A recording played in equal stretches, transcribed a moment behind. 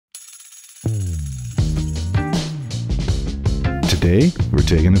Today, we're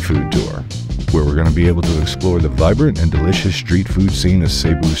taking a food tour, where we're going to be able to explore the vibrant and delicious street food scene of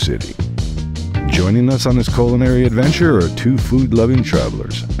Cebu City. Joining us on this culinary adventure are two food-loving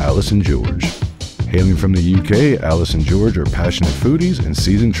travelers, Alice and George. Hailing from the UK, Alice and George are passionate foodies and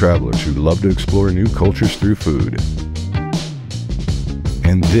seasoned travelers who love to explore new cultures through food.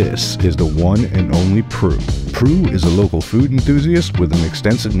 And this is the one and only Prue. Prue is a local food enthusiast with an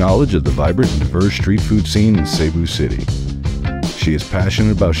extensive knowledge of the vibrant and diverse street food scene in Cebu City. She is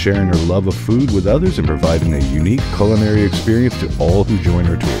passionate about sharing her love of food with others and providing a unique culinary experience to all who join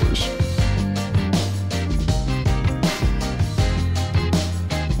her tours.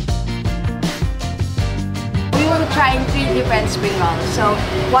 We will try 3 different spring rolls. So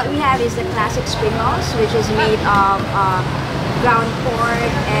what we have is the classic spring rolls, which is made of ground pork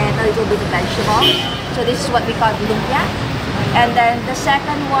and a little bit of vegetables. So this is what we call lumpia. And then the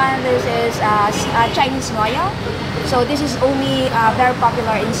second one, this is Chinese ngoyo. So this is only very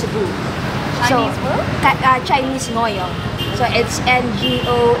popular in Cebu. Chinese what? Chinese ngoyo. So it's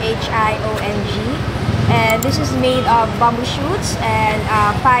Ngohiong. And this is made of bamboo shoots and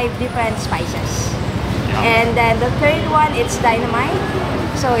 5 different spices. And then the third one, it's dynamite.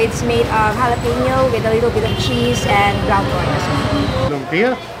 So it's made of jalapeno with a little bit of cheese and ground pork as well.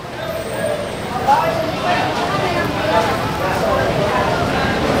 Lumpia?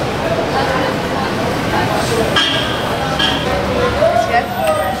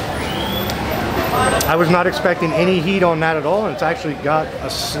 I was not expecting any heat on that at all, and it's actually got a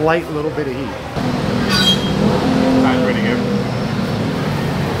slight little bit of heat. That's really good.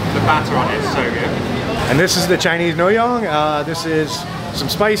 The batter on it is so good. And this is the Chinese ngoyo. This is some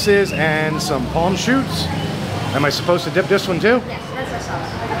spices and some palm shoots. Am I supposed to dip this one too? Yes, that's the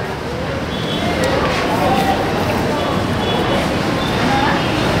sauce.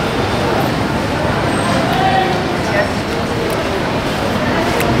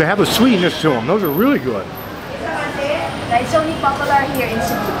 They have a sweetness to them. Those are really good. It's only popular here in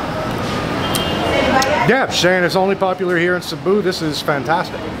Cebu. Yeah, saying it's only popular here in Cebu. This is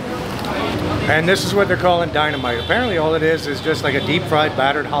fantastic. And this is what they're calling dynamite. Apparently all it is just like a deep fried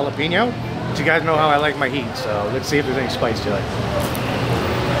battered jalapeno. But you guys know how I like my heat, so let's see if there's any spice to it.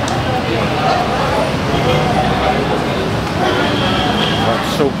 Oh,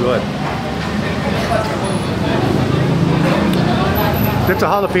 it's so good. It's a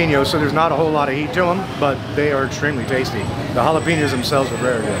jalapeno, so there's not a whole lot of heat to them, but they are extremely tasty. The jalapenos themselves are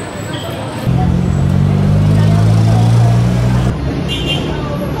very good.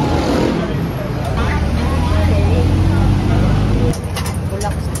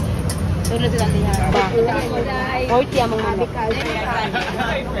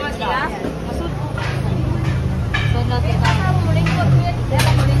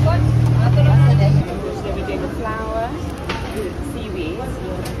 Flour, seaweed,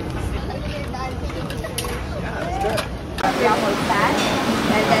 truffle fat,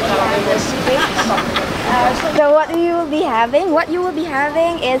 and then we have the seaweed. So what you will be having? What you will be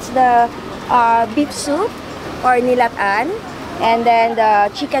having is the beef soup or nilatan, and then the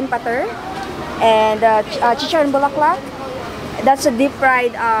chicken pater, and chicharon bulaklak. That's a deep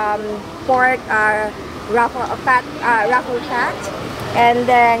fried pork ruffle fat. And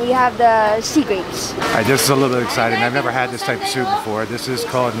then you have the sea grapes. Alright, this is a little bit exciting. I've never had this type of soup before. This is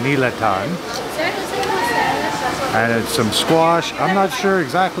called nilatan. And it's some squash. I'm not sure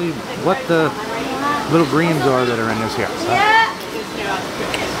exactly what the little greens are that are in this here.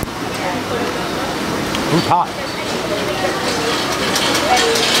 It's hot.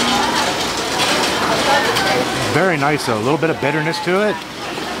 Very nice though. A little bit of bitterness to it.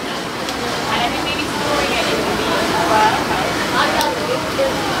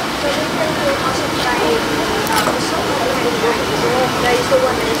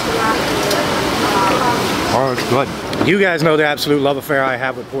 Oh, it's good. You guys know the absolute love affair I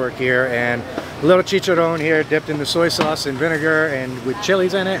have with pork here, and a little chicharron here dipped in the soy sauce and vinegar and with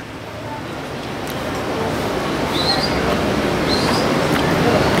chilies in it.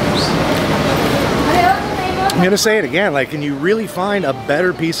 I'm gonna say it again, like, can you really find a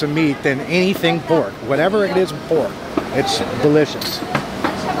better piece of meat than anything pork? Whatever it is pork, it's delicious.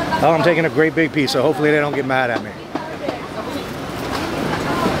 Oh, I'm taking a great big piece, so hopefully they don't get mad at me.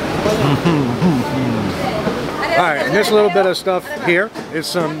 Alright, and this little bit of stuff here is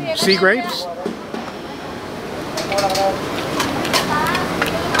some sea grapes.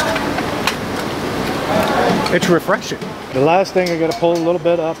 It's refreshing. The last thing I gotta pull a little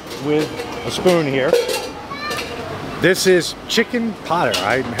bit up with a spoon here. This is chicken pater.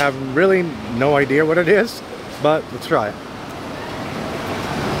 I have really no idea what it is, but let's try it.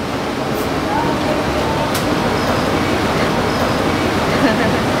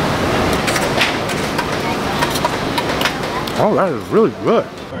 Oh, that is really good.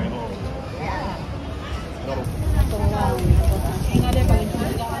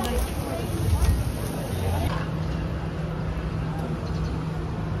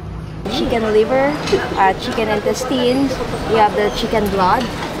 Chicken liver, chicken intestines, we have the chicken blood,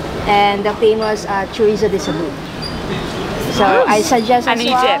 and the famous chorizo de Cebu. So I suggest as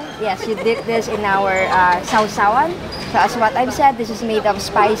well, yes, you dip this in our sausawan. So as what I've said, this is made of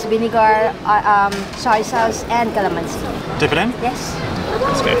spice, vinegar, soy sauce, and calamansi. Dip it in? Yes.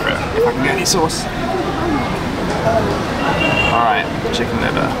 Let's go for it. If I can get any sauce. Alright, chicken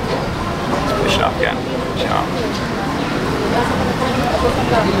liver. Let's push it up again. Push it up.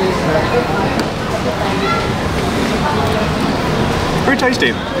 Very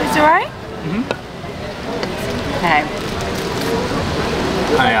tasty. It's alright? Okay.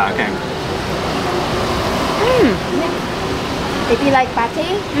 Oh yeah, okay. If you like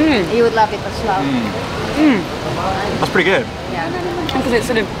pate, you would love it as well. That's pretty good. Yeah. Because it's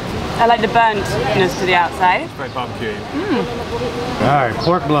sort of, I like the burntness to the outside. It's very barbecue. All right,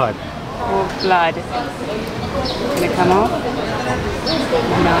 pork blood. Pork blood. Gonna come off.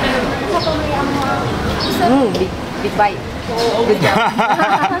 Big bite. Good job.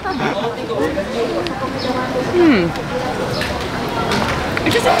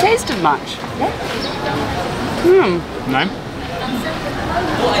 It doesn't taste of much. No?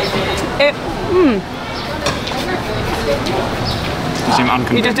 You seem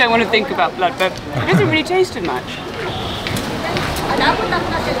unconvinced. You just don't want to think about blood, but it doesn't really taste of much.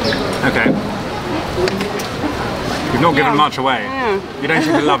 Okay. You've not given much away. Yeah. You don't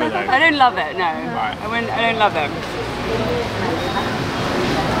seem to love it though. I don't love it, no. Right. I don't love it.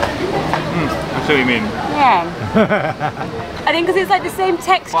 I see what you mean. Yeah. I think because it's like the same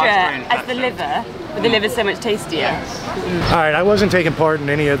texture Fine, as the liver, but the liver's so much tastier. All right, I wasn't taking part in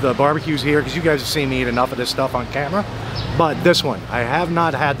any of the barbecues here because you guys have seen me eat enough of this stuff on camera. But this one, I have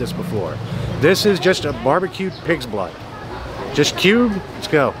not had this before. This is just a barbecued pig's blood. Just cube, let's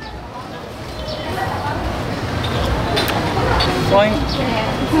go.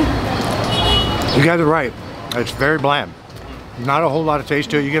 You guys are right. It's very bland. Not a whole lot of taste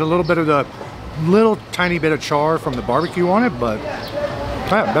to it. You get a little bit of the little tiny bit of char from the barbecue on it, but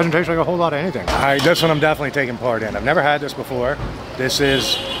yeah, it doesn't taste like a whole lot of anything. All right, this one I'm definitely taking part in. I've never had this before. It's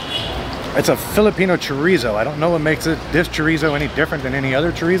a Filipino chorizo. I don't know what makes this chorizo any different than any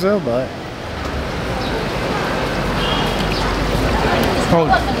other chorizo, but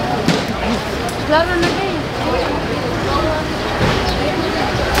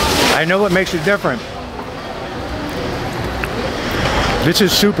I know what makes it different. This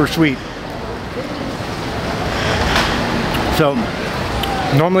is super sweet. So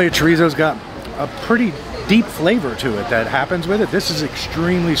normally a chorizo's got a pretty deep flavor to it that happens with it. This is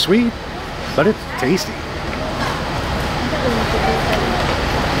extremely sweet, but it's tasty.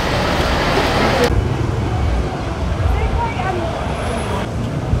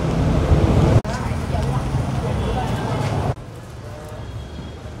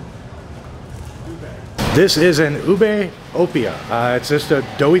 This is an ube opia. It's just a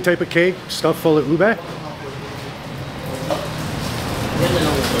doughy type of cake stuffed full of ube.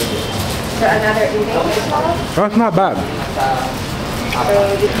 So another ube as well? That's not bad.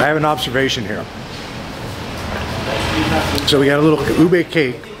 I have an observation here. So we got a little ube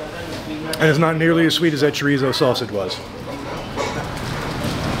cake, and it's not nearly as sweet as that chorizo sausage was.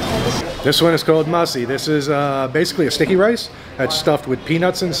 This one is called masi. This is basically a sticky rice that's stuffed with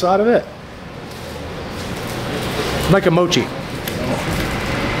peanuts inside of it. Like a mochi.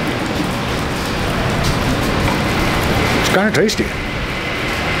 It's kind of tasty.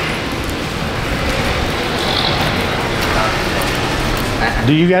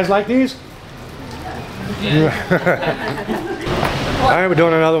 Do you guys like these? Yeah. Alright, we're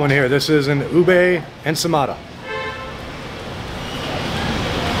doing another one here. This is an ube ensaimada.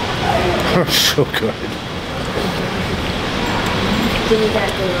 So good.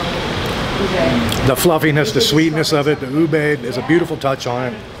 The fluffiness, the sweetness of it, the ube is a beautiful touch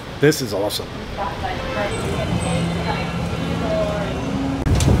on it. This is awesome.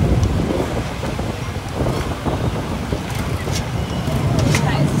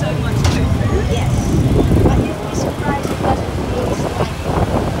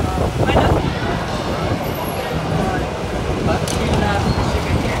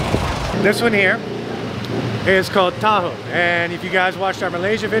 This one here is called taho, and if you guys watched our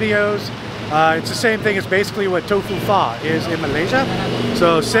Malaysia videos, it's the same thing as basically what tofu pho is in Malaysia.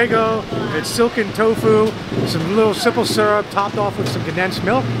 So sago, it's silken tofu, some little simple syrup topped off with some condensed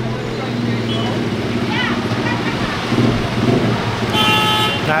milk.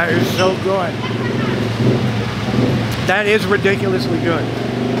 That is so good. That is ridiculously good.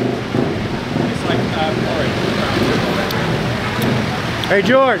 It's like porridge. Hey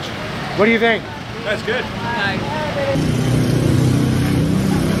George, what do you think? That's good.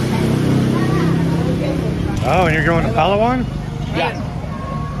 Oh, and you're going to Palawan? Yeah.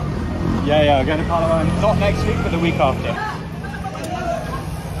 Yeah, I'm going to Palawan. Not next week, but the week after.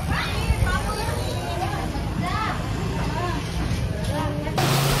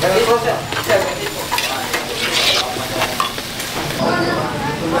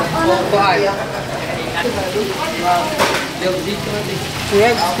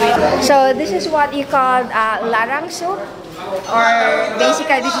 So this is what you call larang soup, or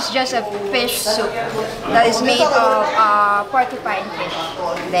basically this is just a fish soup that is made of porcupine fish.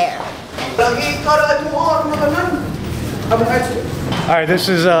 There. Alright, this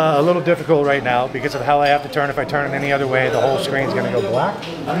is a little difficult right now because of how I have to turn. If I turn it any other way, the whole screen's going to go black.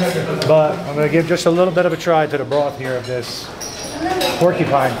 But I'm going to give just a little bit of a try to the broth here of this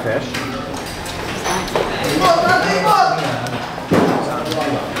porcupine fish.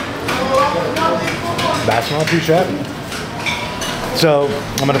 That's not too shabby. So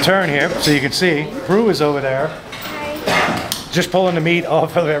I'm going to turn here so you can see Prue is over there, just pulling the meat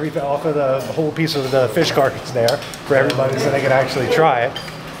off of everything, off of the whole piece of the fish carcass there for everybody, so they can actually try it.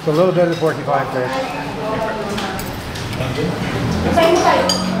 So a little bit of the porcupine fish.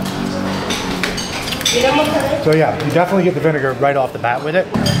 So yeah, you definitely get the vinegar right off the bat with it.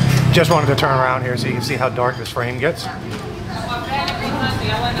 Just wanted to turn around here so you can see how dark this frame gets.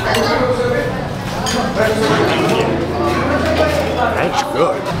 That's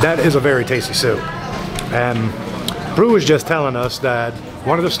good. That is a very tasty soup. And Prue was just telling us that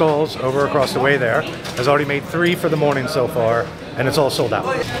one of the stalls over across the way there has already made 3 for the morning so far, and it's all sold out.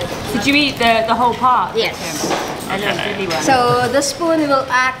 Did you eat the whole part? Yes. And that's really well. So the spoon will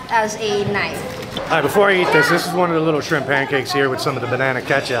act as a knife. Alright, before I eat this is one of the little shrimp pancakes here with some of the banana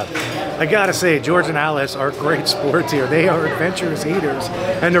ketchup. I gotta say, George and Alice are great sports here. They are adventurous eaters,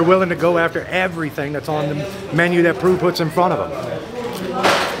 and they're willing to go after everything that's on the menu that Prue puts in front of them.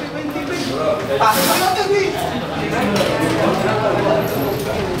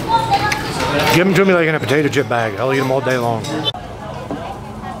 Give them to me like in a potato chip bag. I'll eat them all day long.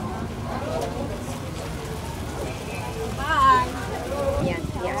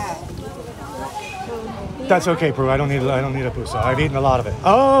 That's okay, Prue. I don't need a pusa. I've eaten a lot of it.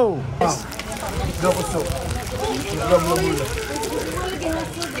 Oh!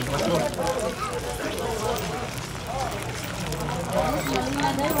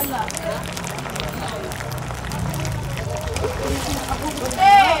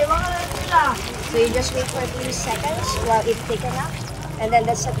 So you just wait for 3 seconds while it's taken up, and then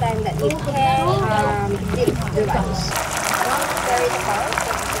that's the time that you can dip the rice. Don't carry the part,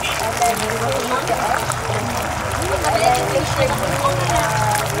 and then you will remove the edge, and then make sure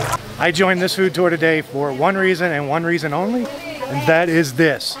I joined this food tour today for one reason and one reason only, and that is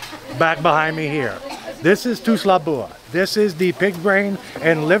this, back behind me here. This is Tuslob buwa. This is the pig brain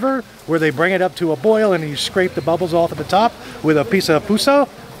and liver, where they bring it up to a boil and you scrape the bubbles off at the top with a piece of puso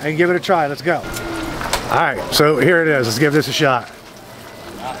and give it a try. Let's go. All right, so here it is. Let's give this a shot.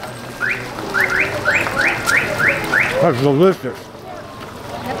 That's delicious.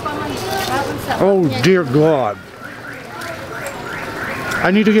 Oh dear God. I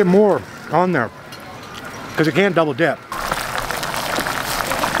need to get more on there because it can't double dip.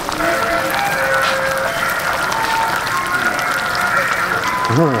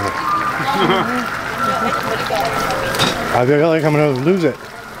 I feel like I'm gonna lose it.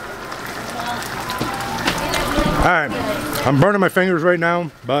 Alright, I'm burning my fingers right now,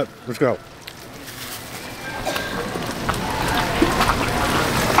 but let's go.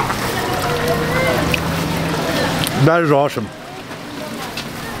 That is awesome.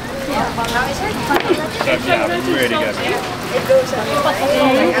 Really good.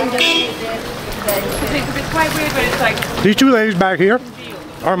 It's quite weird when it's like... These two ladies back here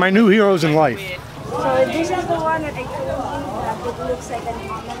are my new heroes in life. So this is the one that I told you that it looks like an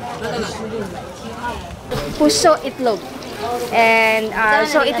omelette. Puso itlog. And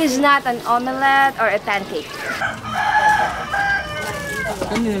so it is not an omelette or a pancake.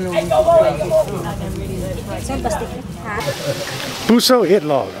 Puso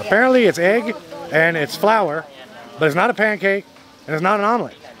itlog. Apparently it's egg and it's flour, but it's not a pancake and it's not an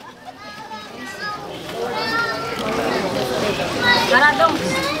omelet.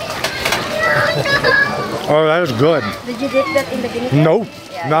 Oh, that is good. Did you dip that in the vinegar? Nope,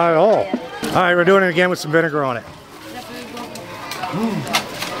 Yeah, not at all. yeah. All right, we're doing it again with some vinegar on it.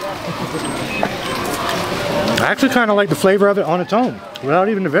 I actually kind of like the flavor of it on its own, without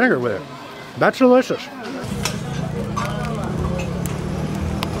even the vinegar with it. That's delicious.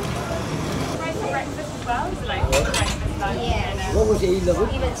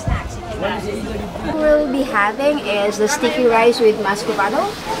 Even snacks. What we'll be having is the sticky rice with mascovado.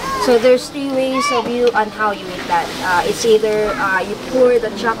 So there's 3 ways of you on how you eat that. It's either you pour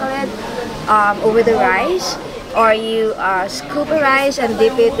the chocolate over the rice, or you scoop a rice and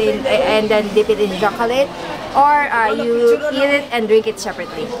dip it in, and then dip it in chocolate, or you eat it and drink it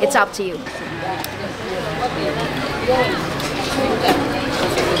separately. It's up to you.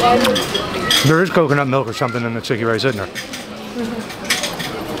 There is coconut milk or something in the sticky rice, isn't there?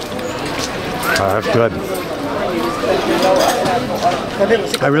 That's good.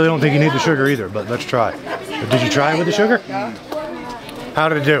 I really don't think you need the sugar either, but let's try. But did you try it with the sugar? How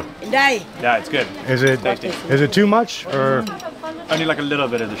did it do? Yeah, it's good. Is it Tasty. is it too much or? Only like a little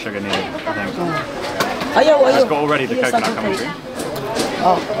bit of the sugar needed, I think. Let's go already, the coconut coming through.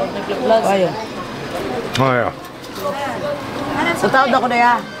 Oh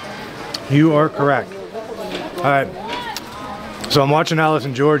yeah. You are correct. All right. So I'm watching Alice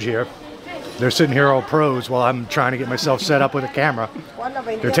and George here. They're sitting here all pros while I'm trying to get myself set up with a camera.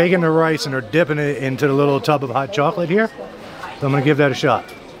 They're taking the rice and they're dipping it into the little tub of hot chocolate here. So I'm gonna give that a shot.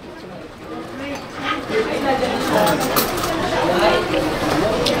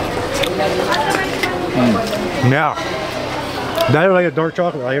 Now, that is like a dark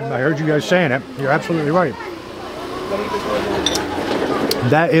chocolate. I heard you guys saying it. You're absolutely right.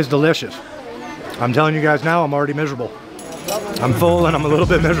 That is delicious. I'm telling you guys now, I'm already miserable. I'm full and I'm a little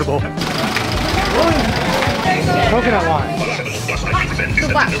bit miserable. Coconut wine.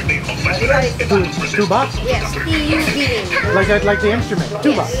 Tuba. Tuba? Yes, T-U-B. Like the instrument.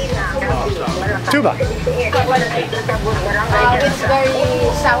 Tuba. Tuba. It's very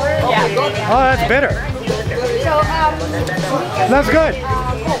sour. Yeah. Oh, that's bitter. So, That's good. You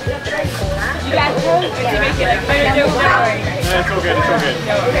guys can make it like better. Yeah, it's all good, it's all good.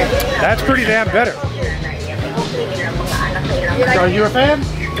 That's pretty damn bitter. Are you a fan?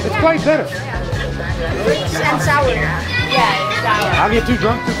 It's quite bitter. and sour. Yeah, it's sour. I'll get too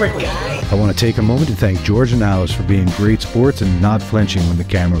drunk too quickly. I want to take a moment to thank George and Alice for being great sports and not flinching when the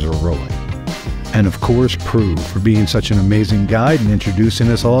cameras are rolling. And of course, Prue for being such an amazing guide and introducing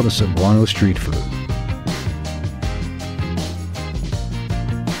us all to Cebuano street food.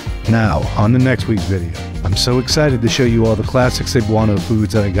 Now, on to next week's video. I'm so excited to show you all the classic Cebuano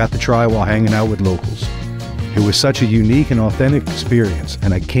foods that I got to try while hanging out with locals. It was such a unique and authentic experience,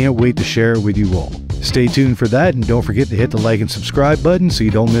 and I can't wait to share it with you all. Stay tuned for that, and don't forget to hit the like and subscribe button so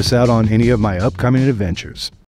you don't miss out on any of my upcoming adventures.